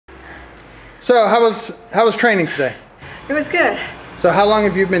So how was training today? It was good. So how long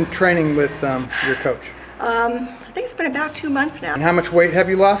have you been training with your coach? I think it's been about 2 months now. And how much weight have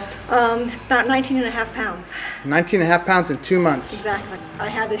you lost? About 19 and a half pounds. 19 and a half pounds in 2 months. Exactly. I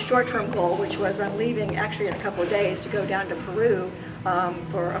had this short-term goal, which was I'm leaving actually in a couple of days to go down to Peru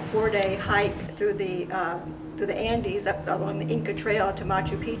for a 4-day hike through the Andes up along the Inca Trail to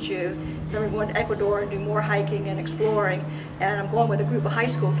Machu Picchu. Then we're going to Ecuador and do more hiking and exploring. And I'm going with a group of high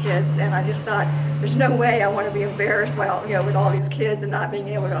school kids, and I just thought, there's no way I want to be embarrassed while, with all these kids and not being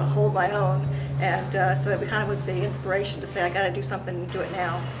able to hold my own. And so it kind of was the inspiration to say, I got to do something and do it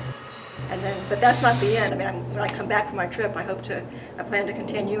now. And then, but that's not the end. I mean, when I come back from my trip, I plan to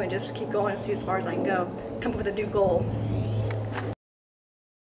continue and just keep going and see as far as I can go. Come up with a new goal.